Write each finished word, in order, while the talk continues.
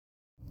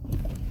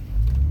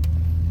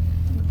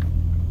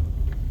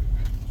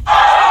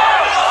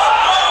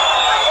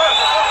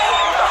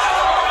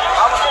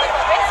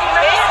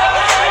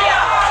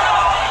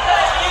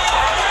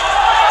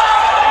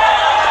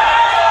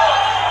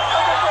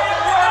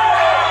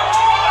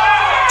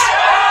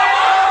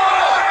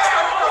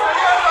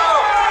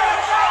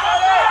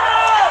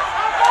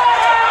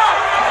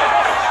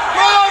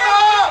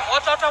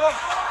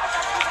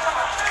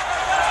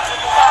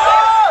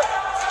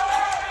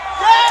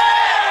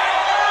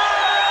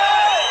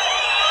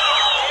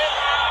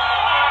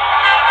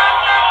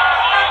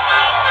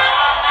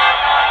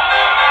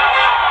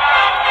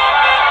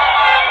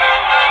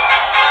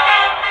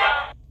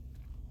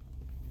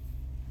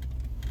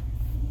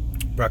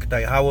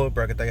Barakatah Yahawah,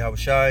 Barakatah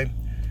Yahawashi,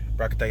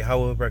 Barakatah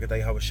Yahawah,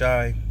 Barakatah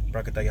Yahawashi,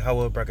 Barakatah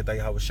Yahawah, Barakatah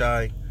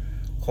Yahawashi.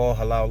 Call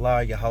halal la,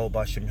 Yahawah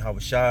BaHaSham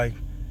Yahawashi.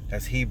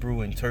 That's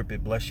Hebrew,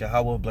 interpret bless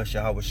Yahawah, bless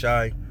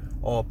Yahawashi.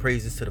 All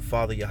praises to the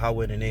Father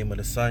Yahawah in the name of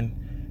the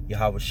Son,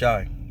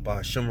 Yahawashi.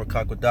 BaHaSham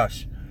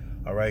Qadash.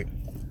 Alright.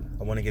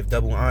 I want to give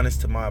double honors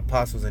to my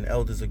apostles and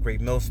elders of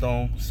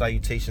GreatMillStone.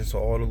 Salutations to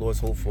all the Lord's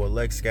hopeful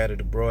elect scattered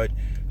abroad,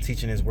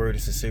 teaching his word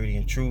in sincerity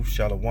and truth.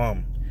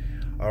 Shalom.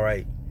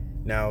 Alright.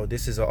 Now,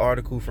 this is an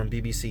article from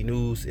BBC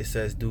News. It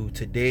says, do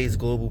today's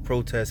global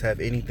protests have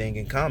anything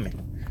in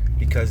common?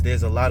 Because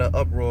there's a lot of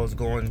uproars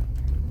going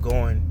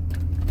on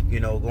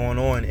in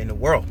the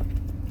world.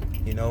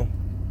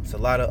 It's a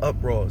lot of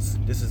uproars.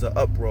 This is an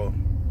uproar.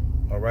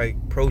 All right,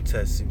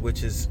 protests,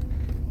 which is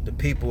the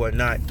people are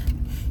not.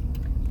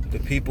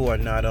 Let me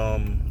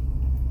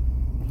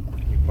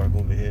park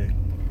over here.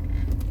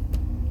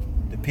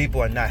 The people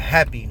are not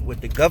happy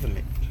with the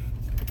government.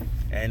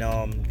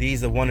 And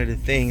these are one of the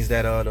things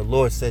that the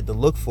Lord said to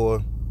look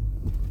for,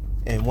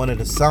 and one of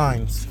the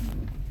signs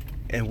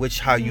in which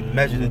how you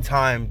measure the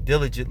time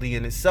diligently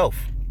in itself,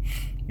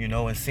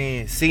 and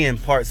seeing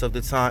parts of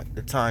the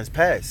times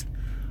past.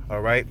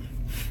 All right,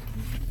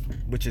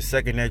 which is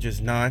 2nd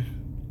Esdras 9,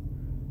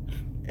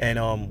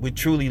 and we're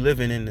truly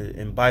living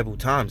in Bible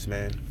times,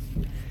 man.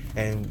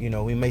 And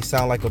we may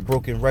sound like a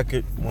broken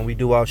record when we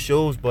do our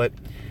shows, but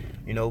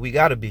we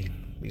gotta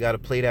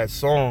play that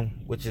song,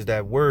 which is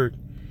that word.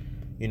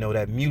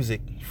 That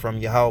music from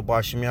Yahawah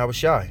BaHaSham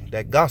Yahawashi,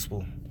 that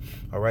gospel.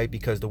 All right,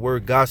 because the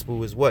word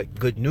gospel is what?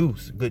 Good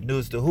news. Good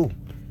news to who?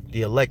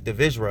 The elect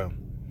of Israel.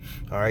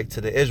 All right, to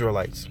the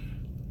Israelites.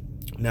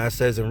 Now it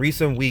says, in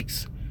recent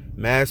weeks,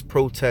 mass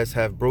protests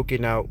have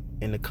broken out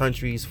in the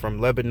countries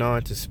from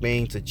Lebanon to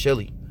Spain to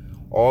Chile.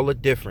 All are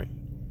different,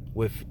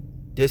 with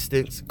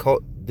distance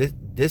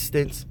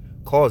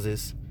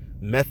causes,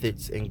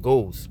 methods, and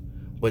goals.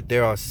 But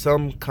there are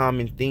some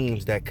common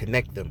themes that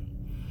connect them.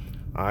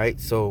 All right,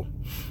 so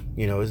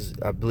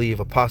I believe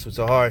Apostle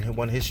Tahar in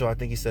one of his show, I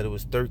think he said it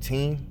was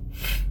 13,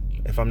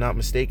 if I'm not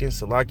mistaken,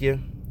 Salakia.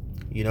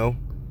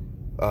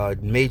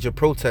 Major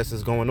protests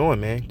is going on,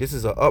 man. This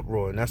is an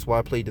uproar, and that's why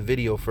I played the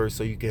video first,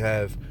 so you can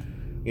have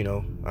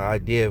an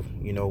idea of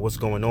what's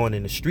going on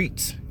in the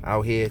streets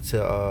out here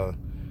to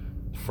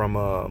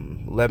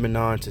from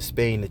Lebanon to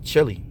Spain to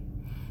Chile.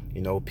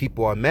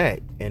 People are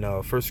mad. And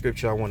first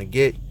scripture I want to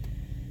get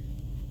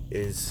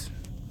is,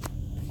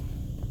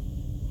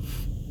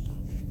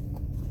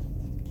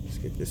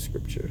 get this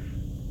scripture.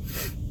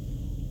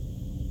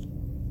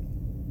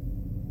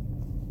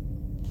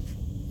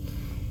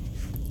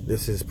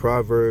 This is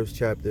Proverbs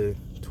chapter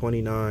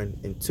 29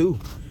 and 2.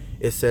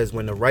 It says,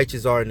 when the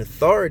righteous are in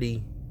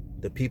authority,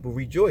 the people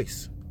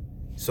rejoice.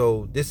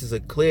 So this is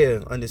a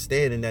clear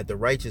understanding that the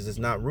righteous is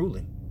not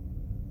ruling.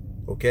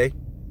 Okay?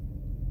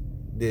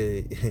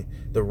 The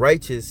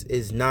righteous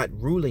is not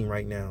ruling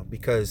right now,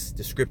 because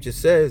the scripture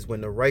says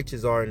when the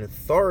righteous are in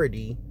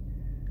authority,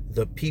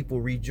 the people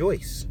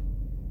rejoice.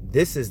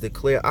 This is the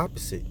clear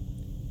opposite.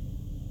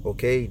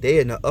 Okay,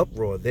 they're in an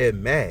uproar. They're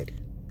mad.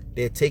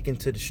 They're taken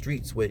to the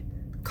streets with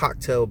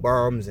cocktail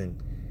bombs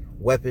and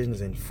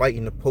weapons and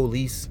fighting the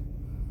police,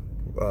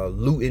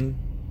 looting,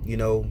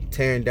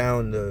 tearing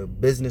down the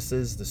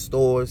businesses, the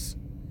stores.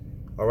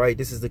 All right,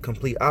 this is the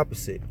complete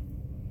opposite.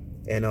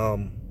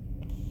 And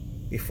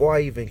before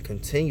I even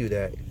continue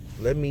that,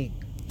 let me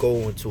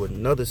go into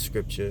another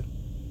scripture.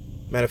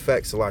 Matter of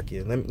fact,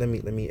 Salakia,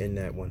 let me end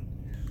that one.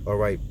 All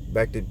right,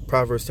 back to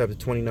Proverbs chapter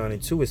 29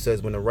 and 2. It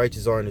says, when the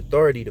righteous are in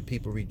authority, the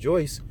people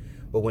rejoice.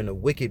 But when the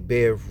wicked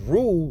bear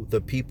rule,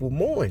 the people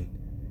mourn.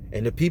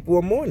 And the people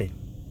are mourning.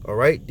 All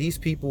right, these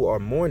people are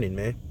mourning,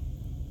 man.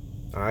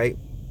 All right,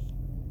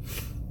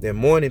 they're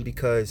mourning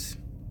because,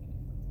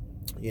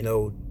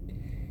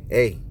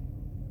 hey,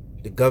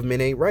 the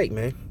government ain't right,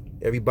 man.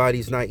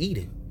 Everybody's not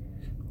eating.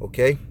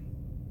 Okay,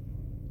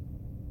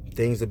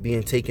 things are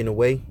being taken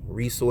away,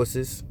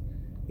 resources,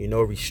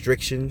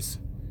 restrictions,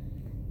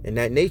 and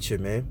that nature,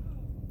 man.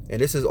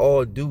 And this is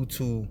all due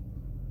to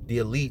the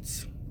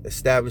elites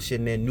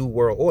establishing their new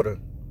world order.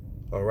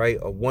 All right,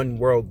 a one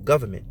world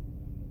government.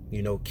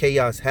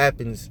 Chaos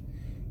happens.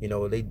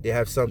 They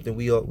have something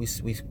we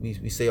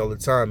say all the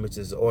time, which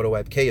is auto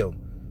app KO.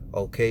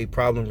 Okay,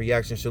 problem,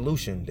 reaction,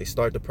 solution. They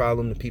start the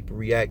problem, the people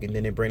react, and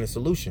then they bring a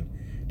solution.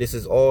 This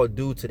is all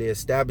due to the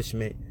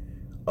establishment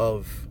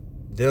of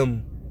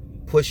them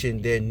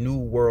pushing their new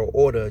world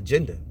order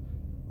agenda.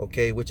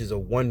 Okay, which is a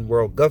one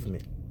world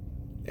government.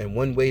 And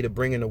one way to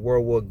bring in a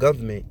world war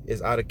government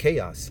is out of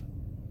chaos.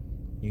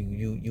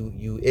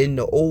 You in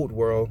the old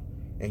world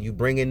and you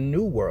bring in a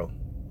new world.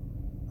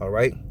 All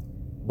right,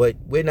 but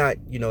we're not.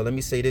 Let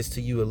me say this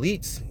to you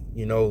elites.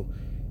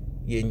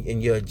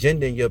 In your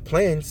agenda and your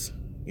plans.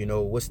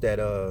 What's that?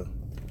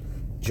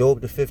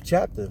 Job the 5th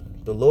chapter.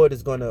 The Lord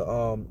is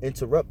gonna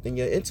interrupt in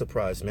your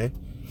enterprise, man.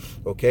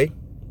 Okay,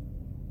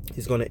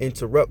 He's gonna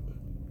interrupt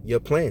your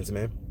plans,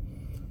 man.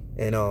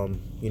 And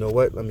you know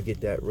what? Let me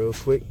get that real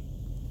quick.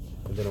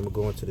 And then I'm going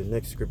to go into the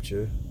next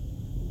scripture,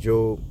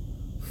 Job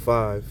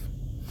 5.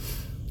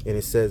 And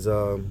it says,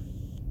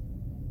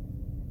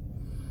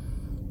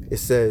 It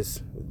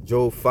says,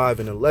 Job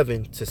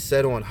 5:11, to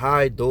set on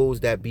high those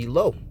that be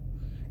low,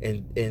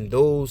 and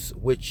those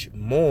which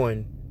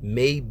mourn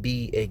may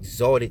be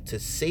exalted to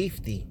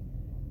safety.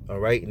 All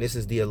right, and this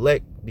is the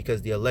elect,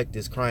 because the elect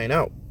is crying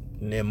out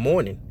and they're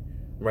mourning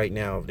right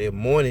now. They're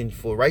mourning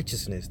for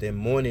righteousness. They're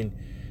mourning,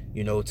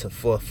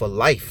 for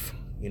life,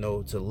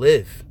 to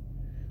live,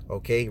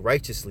 okay,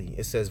 righteously.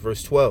 It says,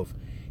 verse 12,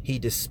 he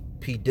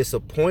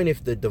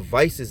disappointeth the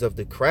devices of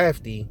the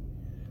crafty,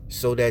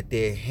 so that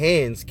their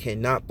hands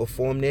cannot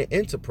perform their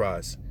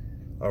enterprise.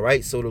 All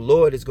right, so the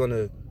Lord is going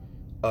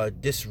to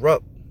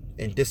disrupt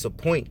and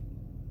disappoint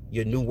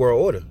your new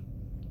world order,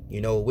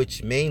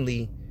 which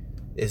mainly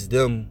is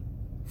them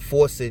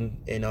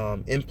forcing and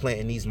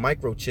implanting these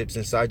microchips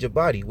inside your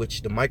body,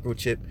 which the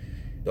microchip,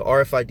 the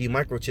RFID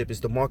microchip,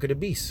 is the mark of the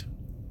beast.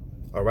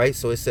 All right,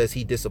 so it says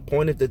he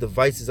disappointed the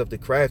devices of the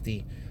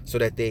crafty, so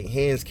that their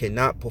hands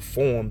cannot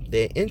perform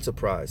their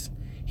enterprise.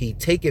 He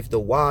taketh the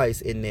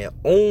wise in their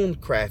own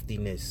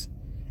craftiness,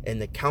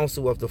 and the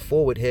counsel of the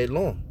forward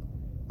headlong.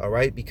 All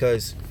right,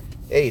 because,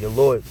 hey, the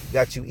Lord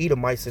got you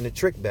Edomites in the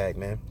trick bag,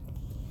 man.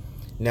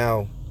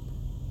 Now,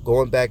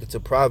 going back into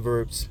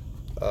Proverbs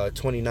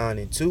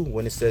 29:2,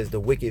 when it says the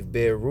wicked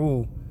bear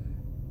rule,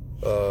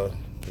 let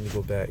me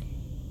go back.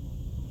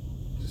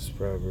 This is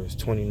Proverbs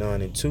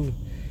 29:2.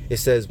 It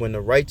says, when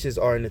the righteous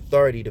are in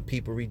authority, the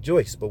people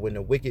rejoice, but when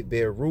the wicked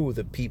bear rule,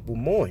 the people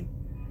mourn.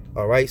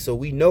 All right, so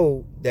we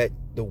know that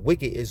the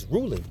wicked is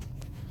ruling.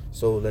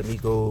 So let me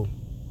go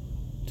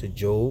to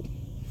Job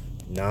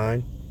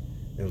 9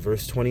 and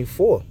verse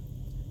 24.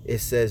 It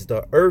says,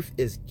 the earth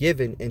is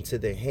given into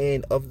the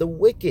hand of the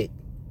wicked.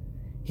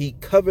 He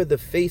covered the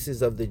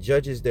faces of the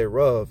judges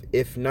thereof.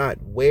 If not,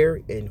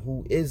 where and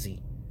who is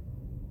he?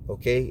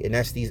 Okay, and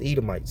that's these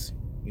Edomites,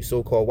 you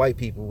so-called white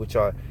people, which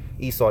are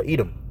Esau,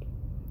 Edom.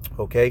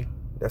 Okay,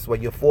 that's why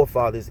your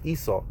forefathers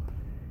Esau.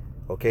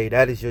 Okay,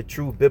 that is your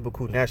true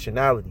biblical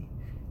nationality.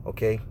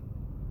 Okay,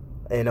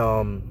 and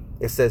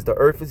it says the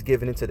earth is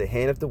given into the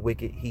hand of the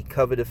wicked. He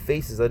covered the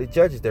faces of the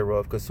judges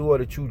thereof. Because who are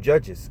the true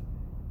judges?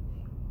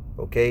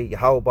 Okay,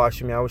 Yahawah,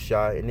 BaHaSham,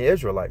 Yahawashi, and the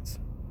Israelites.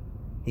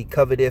 He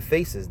covered their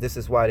faces. This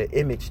is why the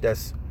image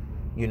that's,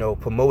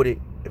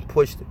 promoted and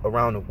pushed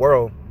around the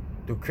world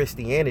through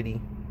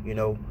Christianity,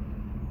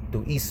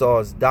 through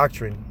Esau's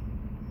doctrine,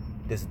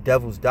 this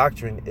devil's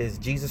doctrine, is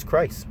Jesus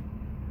Christ.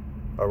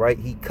 All right,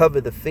 he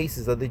covered the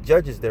faces of the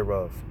judges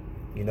thereof.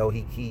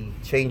 He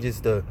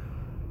changes the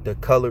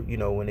color.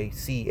 When they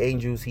see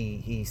angels,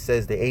 he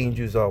says the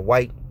angels are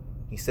white.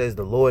 He says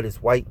the Lord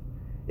is white.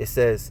 It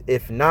says,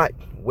 if not,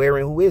 where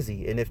and who is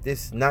he? And if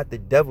this not the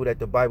devil that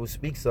the Bible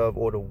speaks of,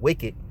 or the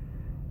wicked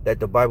that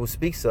the Bible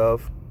speaks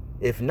of,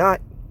 if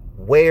not,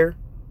 where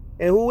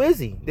and who is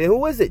he? Then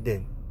who is it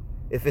then?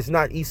 If it's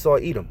not Esau,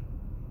 Edom.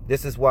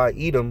 This is why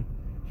Edom,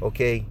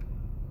 okay,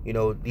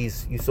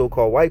 these you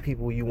so-called white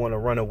people, you want to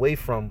run away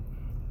from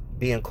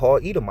being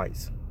called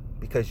Edomites,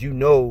 because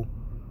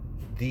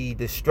the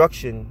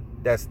destruction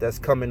that's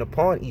coming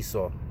upon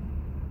Esau.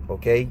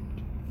 Okay,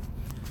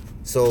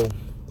 so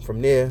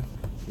from there,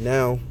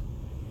 now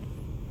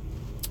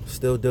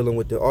still dealing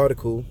with the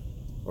article,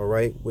 all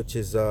right, which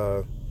is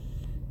in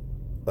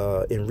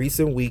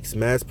recent weeks,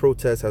 mass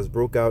protests has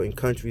broke out in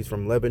countries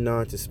from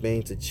Lebanon to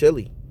Spain to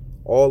Chile.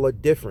 All are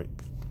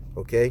different.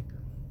 Okay,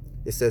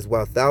 it says,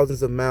 while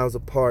thousands of miles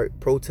apart,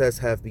 protests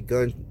have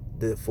begun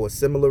for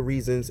similar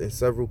reasons in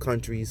several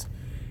countries,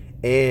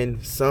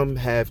 and some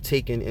have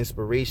taken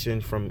inspiration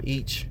from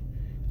each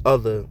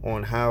other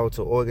on how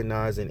to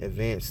organize and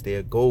advance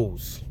their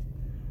goals.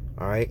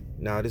 All right,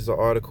 now this is an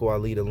article. I'll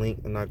leave a link.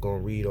 I'm not going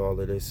to read all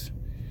of this.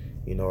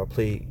 I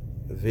played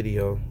a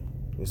video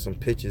with some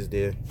pictures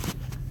there.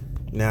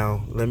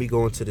 Now, let me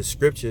go into the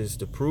scriptures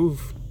to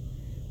prove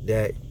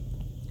that,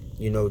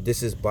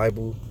 this is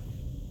Bible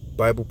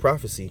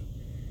prophecy.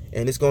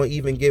 And it's going to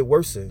even get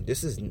worse.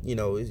 This is,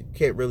 it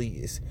can't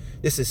really,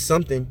 this is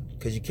something,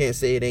 because you can't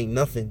say it ain't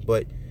nothing,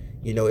 but,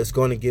 it's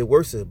going to get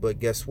worse. But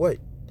guess what?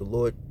 The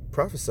Lord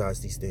prophesies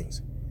these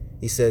things.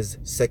 He says,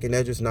 2nd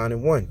Esdras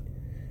 9:1,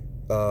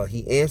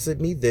 he answered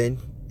me then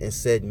and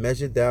said,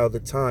 measure thou the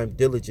time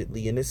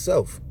diligently in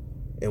itself.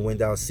 And when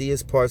thou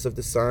seest parts of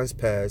the signs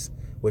pass,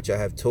 which I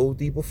have told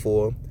thee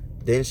before,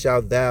 then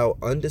shalt thou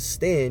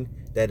understand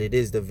that it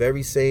is the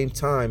very same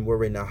time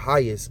wherein the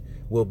highest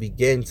will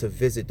begin to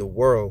visit the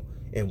world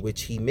in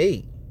which he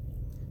made.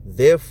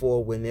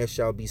 Therefore, when there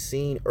shall be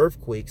seen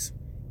earthquakes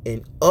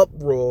and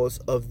uproars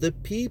of the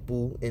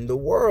people in the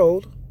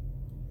world,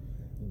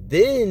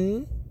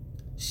 then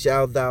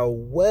shalt thou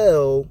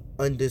well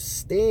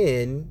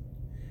understand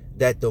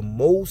that the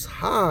Most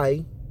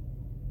High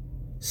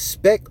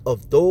spake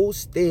of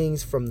those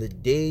things from the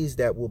days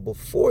that were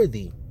before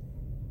thee,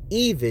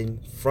 even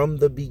from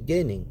the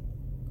beginning.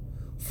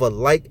 For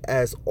like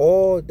as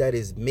all that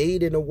is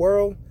made in the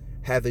world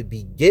have a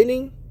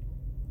beginning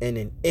and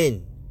an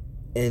end,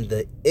 and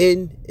the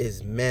end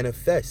is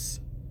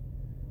manifest.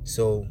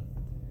 So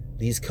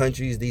these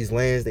countries, these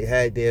lands, they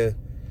had their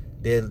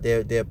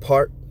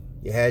part,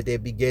 they had their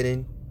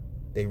beginning,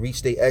 they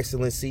reached their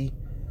excellency,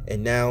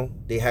 and now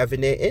they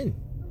having their end.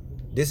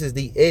 This is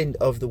the end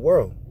of the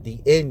world,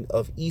 the end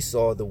of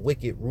Esau, the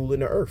wicked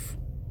ruling the earth.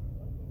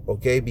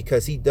 Okay,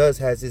 because he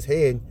has his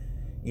hand,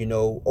 you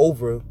know,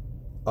 over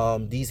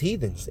these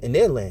heathens in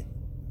their land.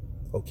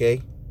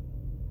 Okay,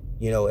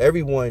 you know,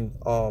 everyone,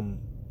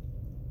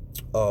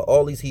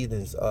 all these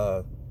heathens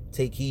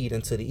take heed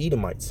unto the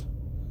Edomites.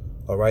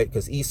 All right,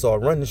 because Esau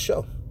run the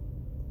show.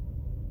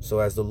 So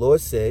as the Lord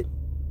said,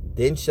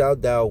 then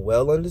shalt thou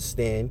well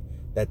understand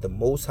that the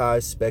Most High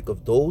spake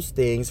of those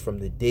things from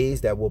the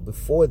days that were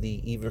before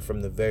thee, even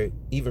from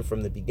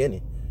the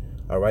beginning.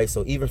 All right,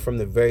 so even from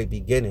the very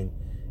beginning,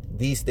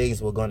 these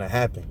things were going to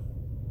happen.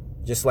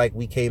 Just like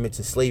we came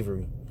into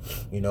slavery.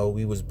 You know,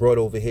 we was brought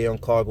over here on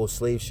cargo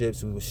slave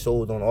ships. We was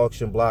sold on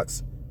auction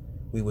blocks.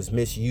 We was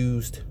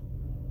misused.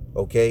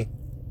 Okay,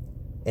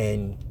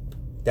 and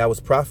that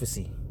was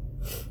prophecy.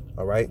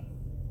 All right,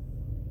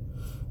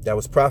 that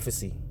was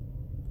prophecy.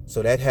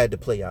 So that had to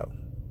play out.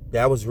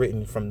 That was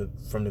written from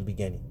the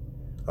beginning.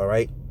 All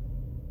right.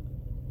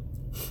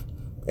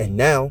 And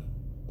now,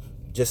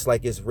 just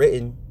like it's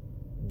written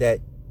that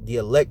the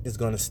elect is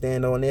going to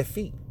stand on their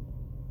feet,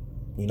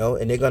 you know,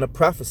 and they're going to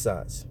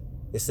prophesy.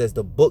 It says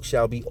the book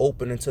shall be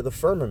open into the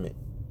firmament.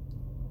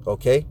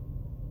 Okay.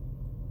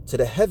 To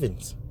the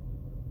heavens,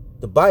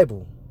 the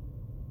Bible,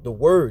 the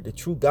word, the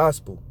true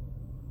gospel,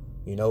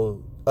 you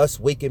know, us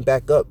waking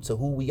back up to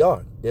who we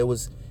are. It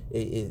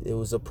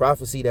was a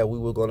prophecy that we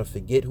were going to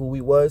forget who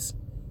we was.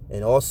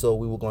 And also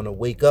we were going to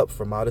wake up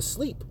from out of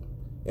sleep.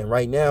 And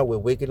right now we're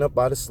waking up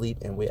out of sleep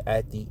and we're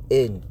at the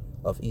end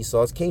of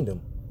Esau's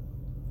kingdom.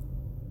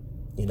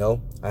 You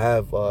know, I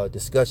have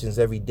discussions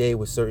every day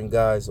with certain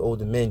guys,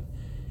 older men,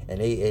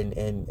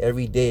 and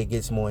every day it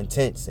gets more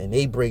intense and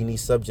they bring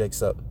these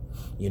subjects up,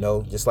 you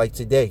know, just like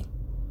today.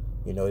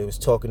 You know, they was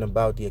talking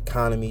about the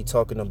economy,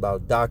 talking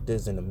about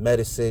doctors and the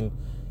medicine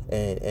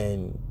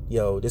and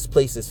yo, this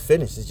place is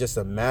finished. It's just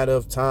a matter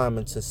of time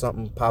until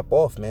something pop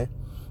off, man.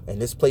 And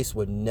this place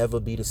would never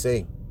be the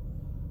same.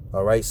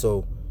 All right.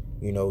 So,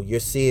 you know, you're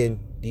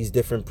seeing these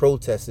different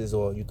protests,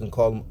 or you can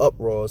call them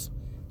uproars.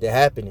 They're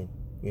happening,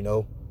 you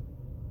know,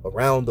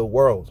 around the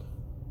world.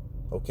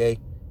 Okay.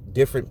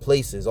 Different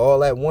places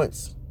all at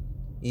once,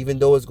 even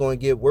though it's going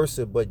to get worse.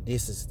 But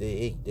this is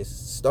the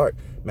start.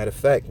 Matter of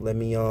fact, let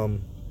me, you know,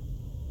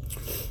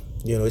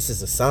 this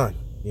is a sign,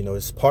 you know,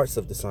 it's parts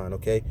of the sign.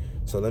 Okay.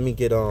 So let me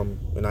get,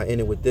 and I end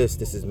it with this.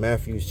 This is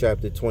Matthew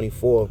chapter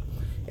 24.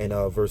 And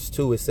verse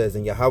 2, it says,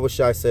 and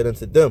Yahawashi said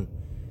unto them,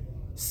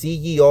 see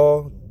ye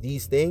all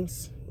these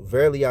things?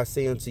 Verily I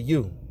say unto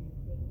you,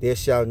 there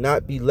shall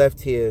not be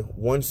left here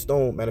one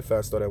stone. Matter of fact,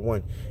 I start at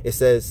 1. It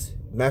says,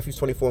 Matthew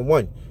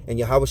 24:1, and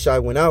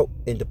Yahawashi went out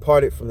and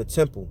departed from the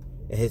temple,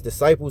 and his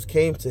disciples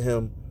came to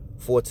him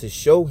for to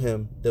show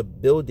him the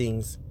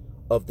buildings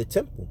of the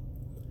temple.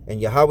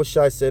 And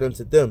Yahawashi said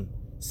unto them,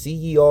 see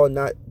ye all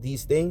not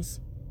these things?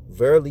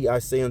 Verily I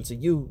say unto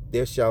you,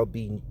 there shall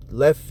be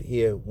left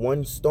here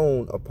one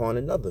stone upon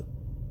another.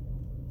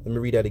 Let me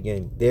read that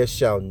again. There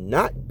shall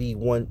not be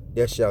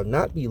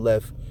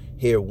left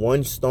here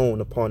one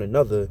stone upon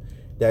another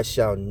that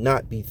shall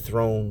not be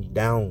thrown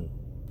down.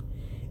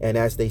 And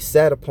as they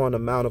sat upon the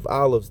Mount of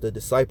Olives, the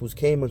disciples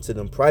came unto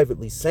them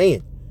privately,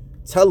 saying,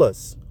 tell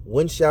us,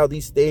 when shall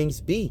these things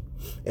be?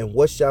 And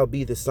what shall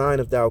be the sign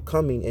of thy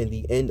coming and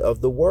the end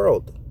of the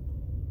world?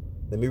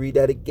 Let me read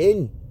that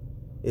again.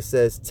 It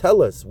says,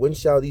 tell us, when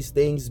shall these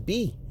things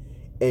be?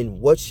 And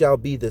what shall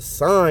be the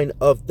sign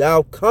of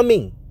thou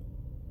coming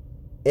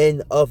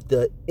and of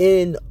the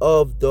end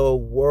of the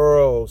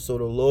world? So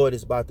the Lord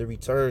is about to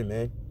return,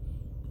 man.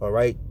 All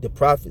right.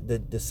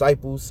 The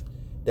disciples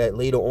that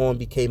later on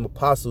became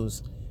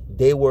apostles,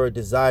 they were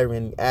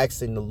desiring,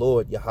 asking the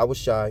Lord,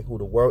 Yahawashi, who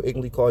the world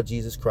ignorantly called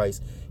Jesus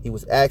Christ. He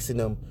was asking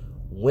them,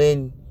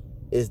 when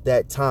is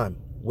that time?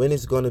 When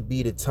is going to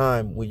be the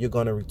time when you're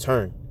going to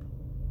return?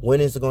 When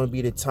is it going to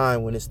be the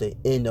time when it's the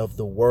end of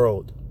the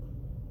world,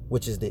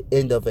 which is the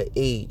end of an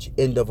age,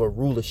 end of a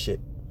rulership?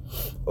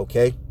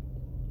 Okay.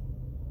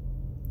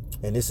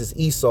 And this is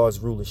Esau's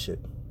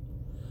rulership.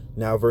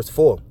 Now, verse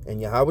 4,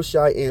 and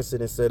Yahawashi answered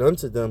and said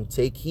unto them,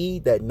 take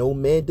heed that no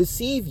man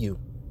deceive you,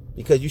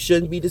 because you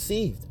shouldn't be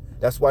deceived.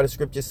 That's why the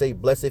scriptures say,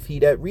 blessed he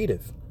that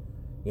readeth.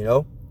 You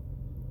know,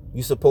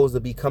 you're supposed to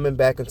be coming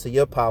back into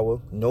your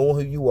power, knowing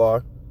who you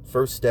are,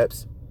 first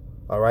steps.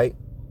 All right.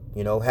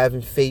 You know,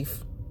 having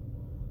faith,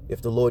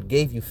 if the Lord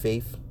gave you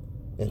faith,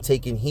 and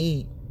taking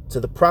heed to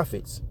the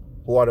prophets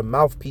who are the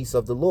mouthpiece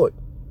of the Lord,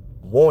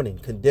 warning,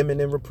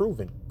 condemning, and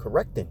reproving,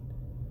 correcting,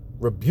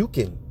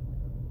 rebuking,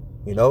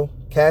 you know,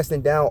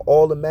 casting down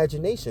all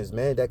imaginations,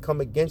 man, that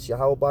come against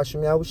Yahawah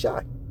BaHaSham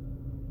Yahawashi.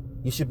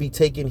 You should be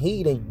taking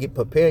heed and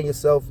preparing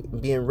yourself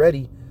and being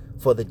ready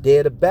for the day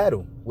of the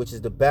battle, which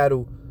is the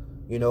battle,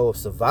 you know, of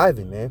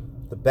surviving, man.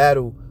 The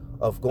battle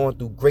of going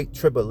through great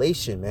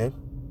tribulation, man.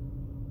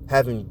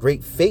 Having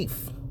great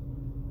faith.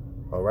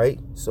 All right.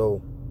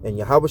 So, and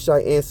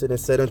Yahawashi answered and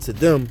said unto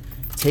them,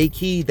 take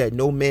heed that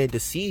no man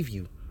deceive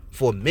you,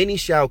 for many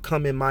shall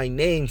come in my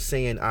name,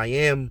 saying, I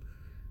am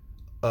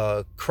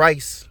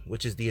Christ,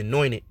 which is the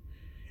anointed,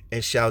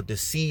 and shall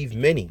deceive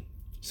many.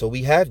 So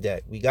we have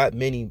that. We got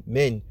many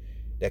men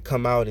that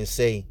come out and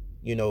say,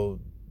 you know,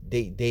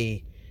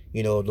 they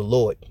you know, the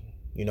Lord,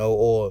 you know,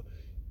 or,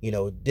 you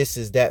know, this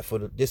is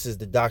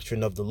the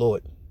doctrine of the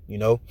Lord, you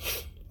know.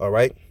 All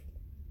right.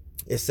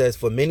 It says,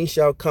 for many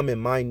shall come in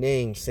my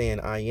name, saying,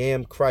 I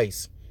am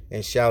Christ,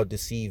 and shall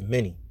deceive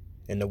many.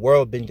 And the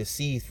world been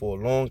deceived for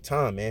a long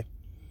time, man.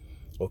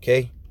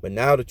 Okay. But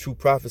now the true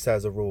prophets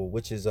has a rule,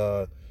 which is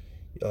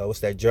what's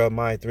that,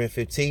 Jeremiah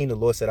 3:15. The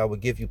Lord said, I will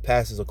give you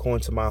pastors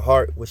according to my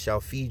heart, which shall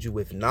feed you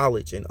with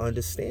knowledge and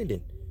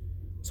understanding.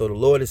 So the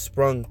Lord has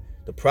sprung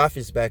the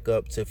prophets back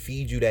up to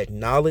feed you that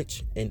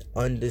knowledge and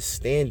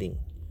understanding.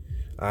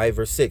 All right,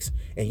 verse 6.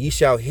 And ye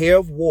shall hear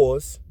of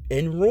wars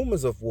and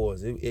rumors of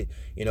wars. You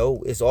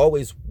know, it's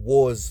always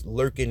wars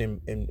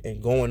lurking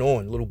and going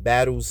on. Little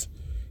battles,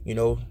 you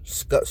know,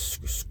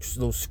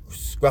 little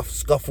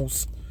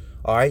scuffles.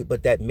 All right,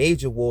 but that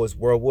major war is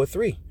World War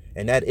III.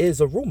 And that is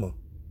a rumor.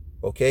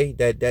 Okay,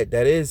 that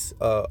is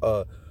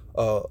a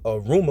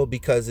rumor,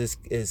 because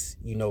it's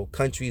you know,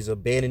 countries are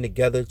banding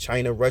together,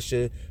 China,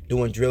 Russia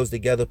doing drills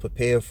together,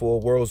 preparing for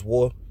a world's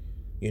war.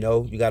 You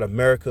know, you got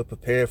America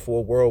preparing for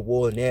a world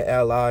war and their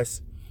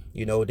allies.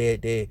 You know,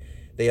 they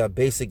are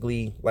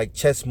basically like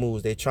chess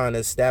moves. They're trying to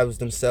establish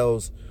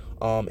themselves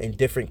in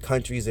different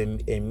countries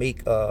and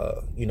make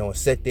you know,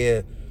 set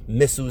their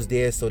missiles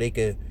there so they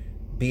could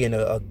be in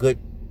a good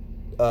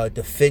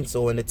defense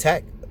or an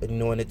attack. You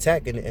know, an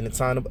attack in a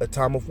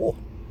time of war.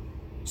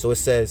 So it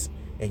says,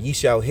 and ye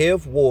shall hear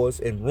of wars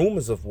and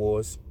rumors of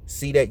wars,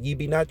 see that ye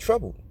be not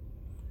troubled.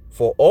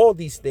 For all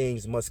these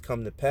things must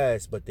come to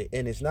pass, but the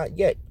end is not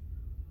yet.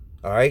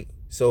 All right.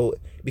 So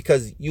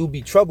because you'll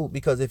be troubled,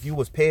 because if you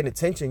was paying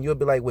attention, you'll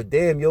be like, well,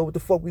 damn, yo, what the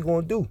fuck we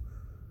gonna do?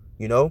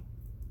 You know,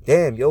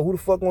 damn, yo, who the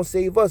fuck gonna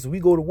save us? We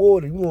go to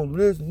war and we gonna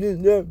listen,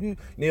 you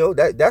know,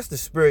 that's the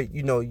spirit,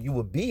 you know, you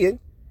would be in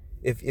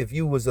if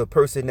you was a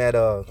person that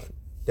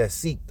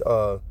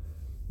seeked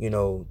you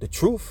know, the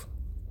truth,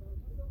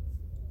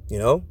 you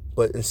know.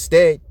 But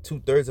instead,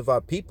 2/3 of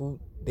our people,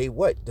 they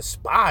what?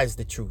 Despise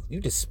the truth. You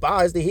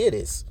despise to hear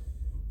this.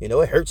 You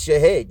know, it hurts your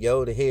head,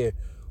 yo, to hear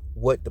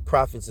what the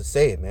prophets are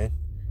saying, man,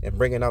 and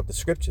bringing out the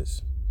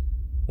scriptures,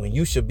 when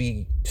you should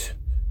be,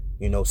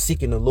 you know,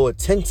 seeking the Lord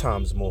 10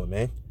 times more,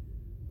 man.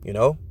 You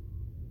know,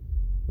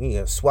 we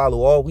gotta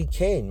swallow all we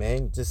can,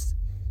 man, just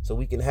so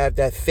we can have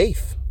that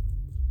faith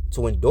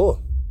to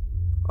endure.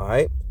 All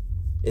right.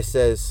 It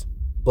says,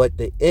 but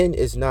the end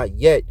is not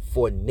yet,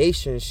 for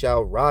nation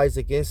shall rise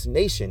against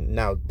nation.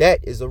 Now that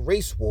is a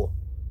race war.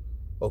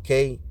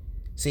 Okay.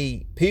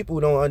 See, people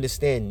don't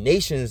understand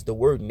nations, the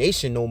word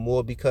nation, no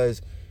more,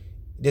 because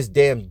this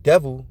damn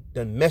devil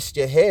done messed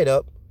your head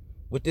up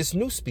with this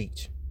new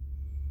speech.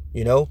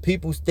 You know,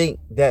 people think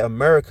that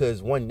America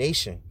is one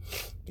nation,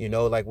 you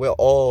know, like we're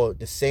all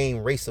the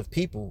same race of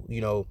people,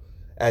 you know,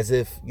 as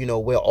if, you know,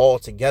 we're all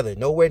together.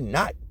 No, we're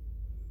not.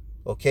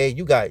 Okay.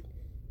 You got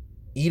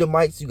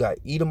Edomites,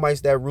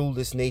 that rule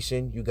this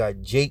nation. You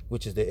got Jake,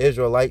 which is the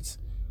Israelites.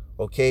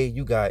 Okay,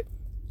 you got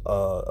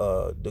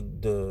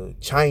the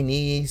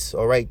Chinese,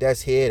 all right,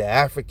 that's here, the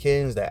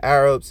Africans, the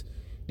Arabs.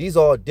 These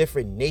are all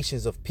different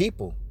nations of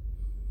people.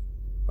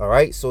 All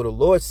right, so the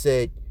Lord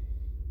said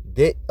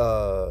that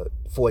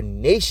for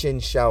nation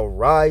shall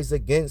rise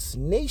against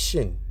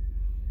nation.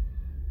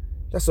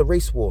 That's a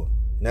race war,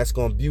 and that's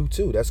going to be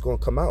too. That's going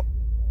to come out.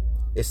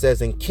 It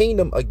says, in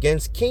kingdom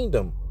against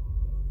kingdom.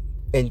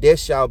 And there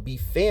shall be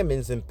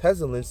famines and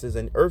pestilences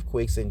and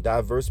earthquakes in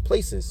diverse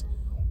places.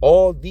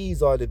 All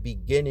these are the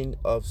beginning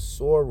of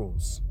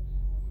sorrows.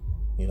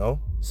 You know,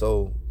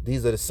 so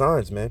these are the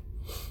signs, man.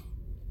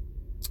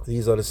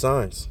 These are the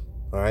signs.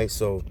 All right,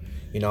 so,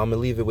 you know, I'm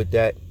gonna leave it with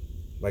that.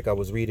 Like I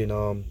was reading,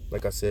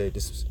 like I said,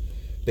 this is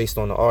based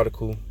on the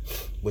article,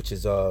 which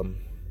is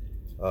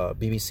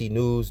BBC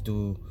News.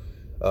 Do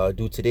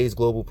today's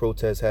global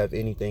protests have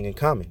anything in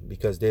common?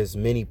 Because there's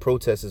many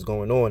protests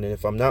going on, and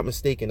if I'm not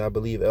mistaken, I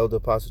believe Elder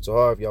Apostle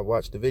Tahar, if y'all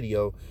watched the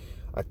video,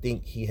 I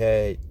think he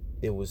had,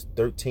 it was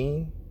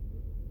 13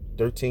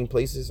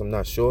 places. I'm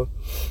not sure.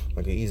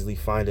 I can easily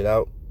find it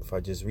out if I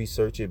just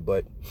research it,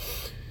 but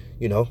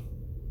you know,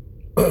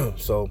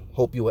 so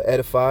hope you were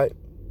edified,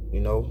 you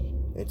know,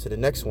 into the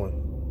next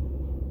one.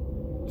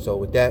 So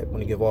with that, I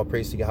want to give all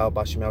praise to Yahawah,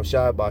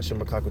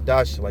 BaHaSham,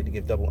 Qadash. I'd like to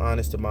give double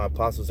honors to my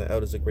apostles and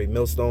elders of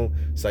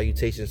GreatMillStone.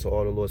 Salutations to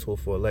all the Lord's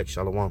hopeful elect.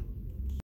 Shalom.